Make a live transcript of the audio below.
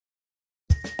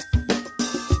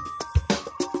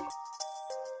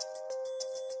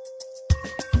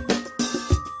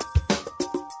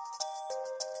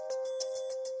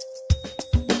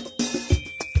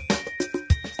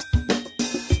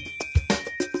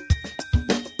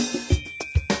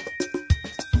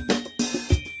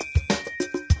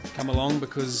come along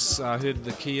because I heard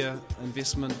the Kia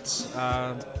investment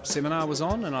seminar was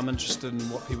on, and I'm interested in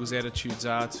what people's attitudes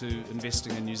are to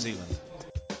investing in New Zealand.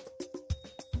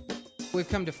 We've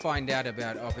come to find out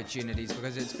about opportunities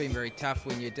because it's been very tough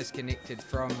when you're disconnected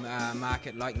from a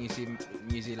market like New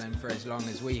Zealand for as long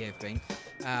as we have been.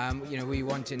 We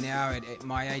want to now, at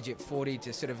my age at 40,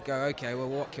 to sort of go, okay, well,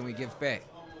 what can we give back?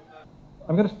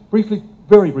 I'm going to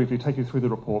very briefly take you through the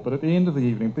report, but at the end of the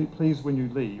evening, please, when you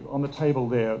leave, on the table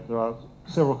there are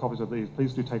several copies of these.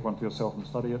 Please do take one for yourself and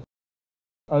study it.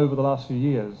 Over the last few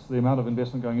years, the amount of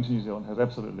investment going into New Zealand has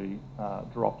absolutely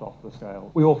dropped off the scale.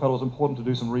 We all felt it was important to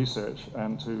do some research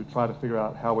and to try to figure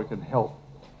out how we can help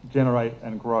generate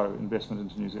and grow investment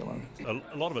into New Zealand.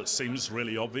 A lot of it seems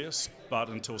really obvious, but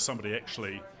until somebody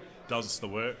actually does the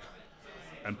work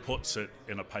and puts it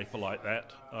in a paper like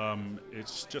that,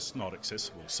 it's just not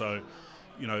accessible. So,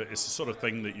 it's the sort of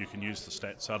thing that you can use the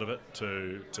stats out of it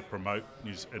to promote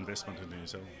investment in New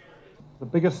Zealand. The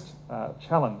biggest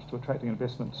challenge to attracting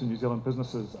investment to New Zealand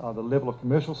businesses are the level of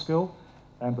commercial skill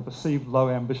and the perceived low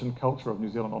ambition culture of New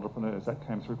Zealand entrepreneurs. That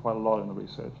came through quite a lot in the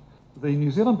research. The New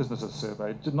Zealand businesses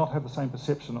surveyed did not have the same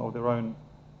perception of their own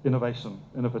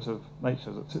innovative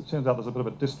natures. It turns out there's a bit of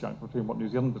a disjunct between what New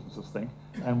Zealand businesses think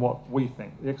and what we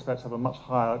think. The expats have a much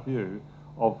higher view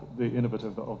of the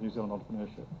innovative of New Zealand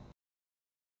entrepreneurship.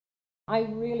 I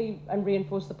really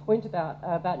reinforce the point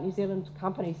about New Zealand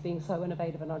companies being so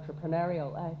innovative and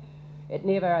entrepreneurial.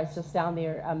 I was just down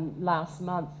there last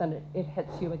month, and it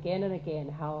hits you again and again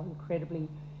how incredibly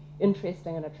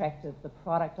interesting and attractive the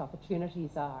product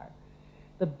opportunities are.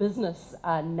 The business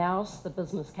nous, the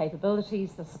business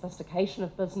capabilities, the sophistication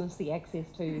of business, the access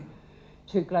to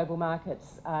global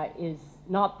markets is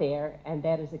not there, and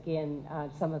that is again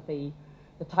some of the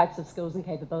types of skills and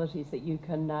capabilities that you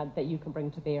can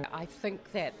bring to bear. I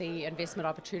think that the investment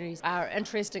opportunities are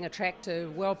interesting,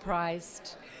 attractive, well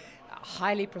priced,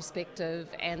 highly prospective,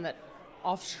 and that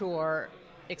offshore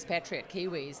expatriate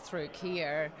Kiwis through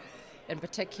Kia in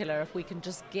particular, if we can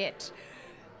just get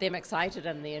them excited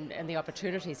in the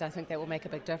opportunities, I think that will make a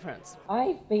big difference.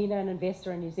 I've been an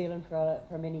investor in New Zealand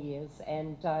for many years,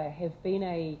 and have been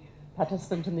a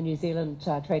participant in the New Zealand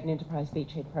Trade and Enterprise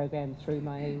Beachhead program through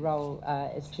my role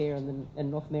as chair in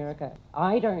North America.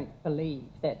 I don't believe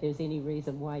that there's any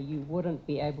reason why you wouldn't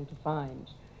be able to find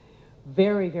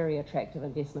very, very attractive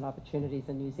investment opportunities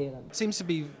in New Zealand. It seems to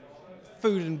be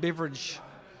food and beverage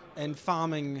and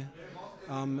farming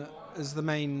is the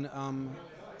main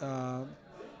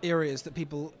areas that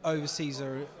people overseas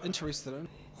are interested in.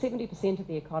 70% of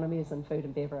the economy is in food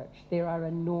and beverage. There are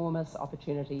enormous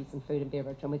opportunities in food and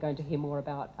beverage, and we're going to hear more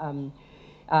about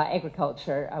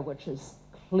agriculture, which is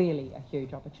clearly a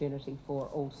huge opportunity for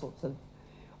all sorts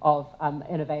of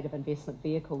innovative investment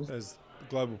vehicles. As the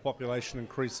global population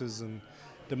increases and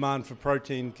demand for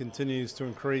protein continues to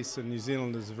increase, and New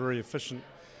Zealand is a very efficient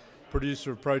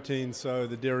producer of protein, so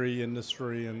the dairy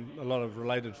industry and a lot of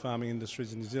related farming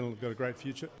industries in New Zealand have got a great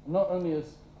future. Not only is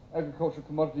agricultural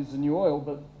commodities the new oil,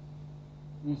 but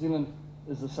New Zealand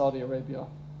is the Saudi Arabia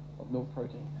of milk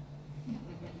protein.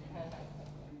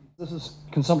 This is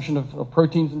consumption of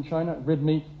proteins in China, red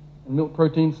meat and milk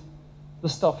proteins.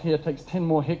 This stuff here takes 10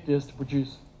 more hectares to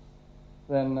produce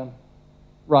than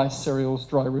rice, cereals,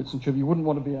 dry roots and tuber. You wouldn't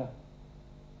want to be a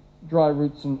dry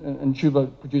roots and tuber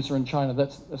producer in China.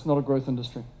 That's not a growth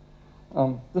industry.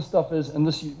 This stuff is, and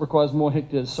this requires more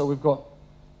hectares, so we've got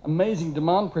amazing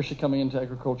demand pressure coming into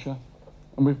agriculture,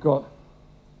 and we've got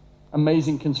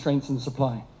amazing constraints in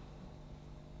supply.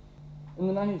 In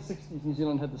the 1960s, New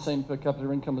Zealand had the same per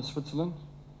capita income as Switzerland.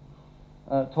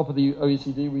 Top of the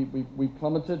OECD, we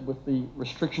plummeted with the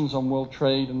restrictions on world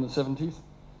trade in the 70s.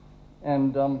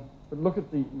 But look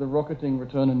at the rocketing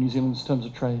return in New Zealand in terms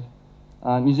of trade.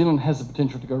 New Zealand has the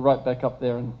potential to go right back up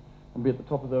there and be at the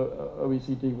top of the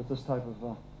OECD with this type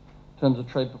of terms of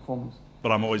trade performance.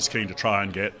 But I'm always keen to try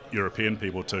and get European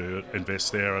people to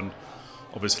invest there, and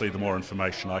obviously the more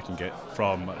information I can get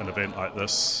from an event like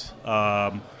this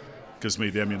gives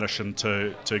me the ammunition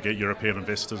to get European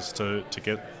investors to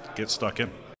get stuck in.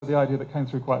 The idea that came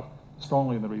through quite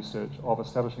strongly in the research of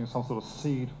establishing some sort of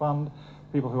seed fund,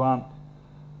 people who aren't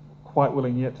quite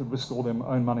willing yet to risk all their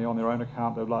own money on their own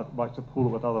account, they'd like to pool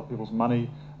it with other people's money,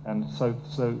 and so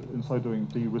in so doing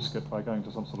de-risk it by going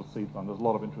to some sort of seed fund. There's a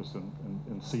lot of interest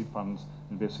in seed funds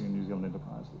investing in New Zealand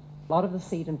enterprises. A lot of the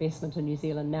seed investment in New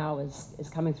Zealand now is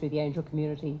coming through the angel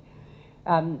community.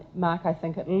 Mark, I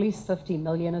think at least 50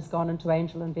 million has gone into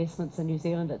angel investments in New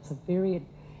Zealand. It's a very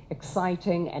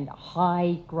exciting and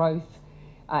high growth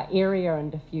area,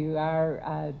 and if you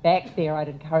are back there, I'd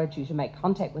encourage you to make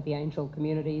contact with the angel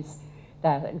communities.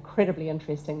 they're incredibly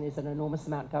interesting. There's an enormous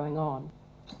amount going on.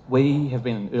 We have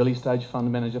been an early stage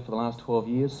fund manager for the last 12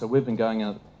 years, so we've been going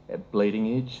out at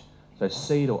bleeding edge, so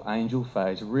seed or angel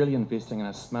phase, really investing in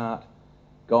a smart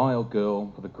guy or girl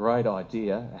with a great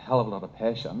idea, a hell of a lot of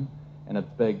passion, and a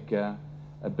big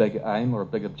aim or a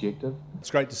big objective.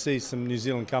 It's great to see some New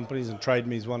Zealand companies, and Trade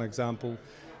Me is one example,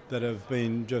 that have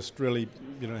been just really,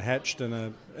 hatched in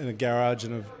a garage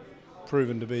and have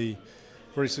proven to be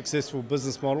very successful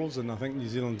business models, and I think New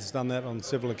Zealand has done that on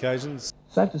several occasions.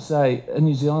 Safe to say, in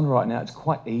New Zealand right now, it's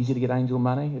quite easy to get angel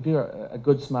money. If you're a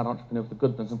good, smart entrepreneur with a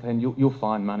good business plan, you'll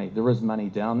find money. There is money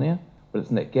down there, but it's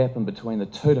in that gap in between. The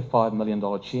 $2 to $5 million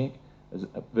cheque is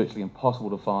virtually impossible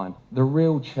to find. The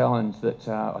real challenge that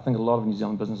I think a lot of New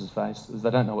Zealand businesses face is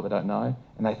they don't know what they don't know,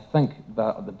 and they think they're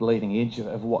at the bleeding edge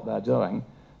of what they're doing.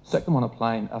 Stick them on a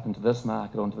plane up into this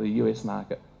market or into the US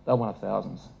market, they're one of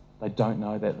thousands. They don't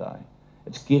know that though.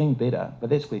 It's getting better,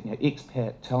 but that's where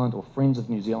expat talent or friends of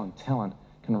New Zealand talent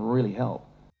can really help.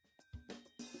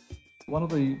 One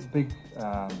of the big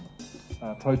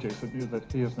projects that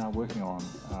Kia is now working on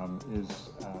is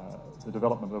the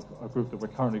development of a group that we're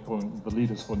currently calling the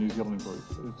Leaders for New Zealand Group.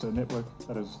 It's a network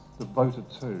that is devoted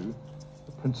to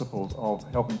the principles of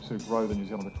helping to grow the New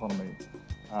Zealand economy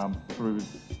through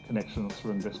connections,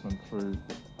 through investment, through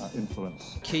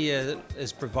influence. Kia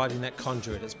is providing that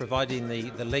conduit. It's providing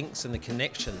the links and the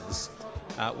connections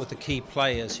with the key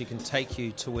players who can take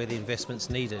you to where the investment's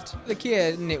needed. The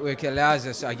Kia network allows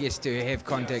us, I guess, to have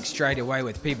contact straight away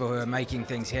with people who are making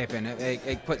things happen.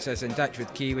 It puts us in touch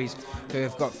with Kiwis who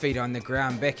have got feet on the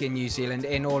ground back in New Zealand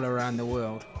and all around the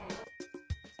world.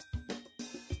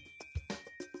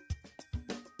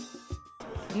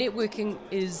 Networking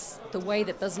is the way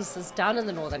that business is done in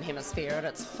the Northern Hemisphere, and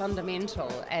it's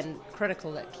fundamental and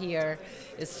critical that Kia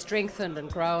is strengthened and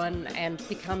grown and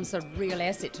becomes a real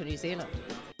asset to New Zealand.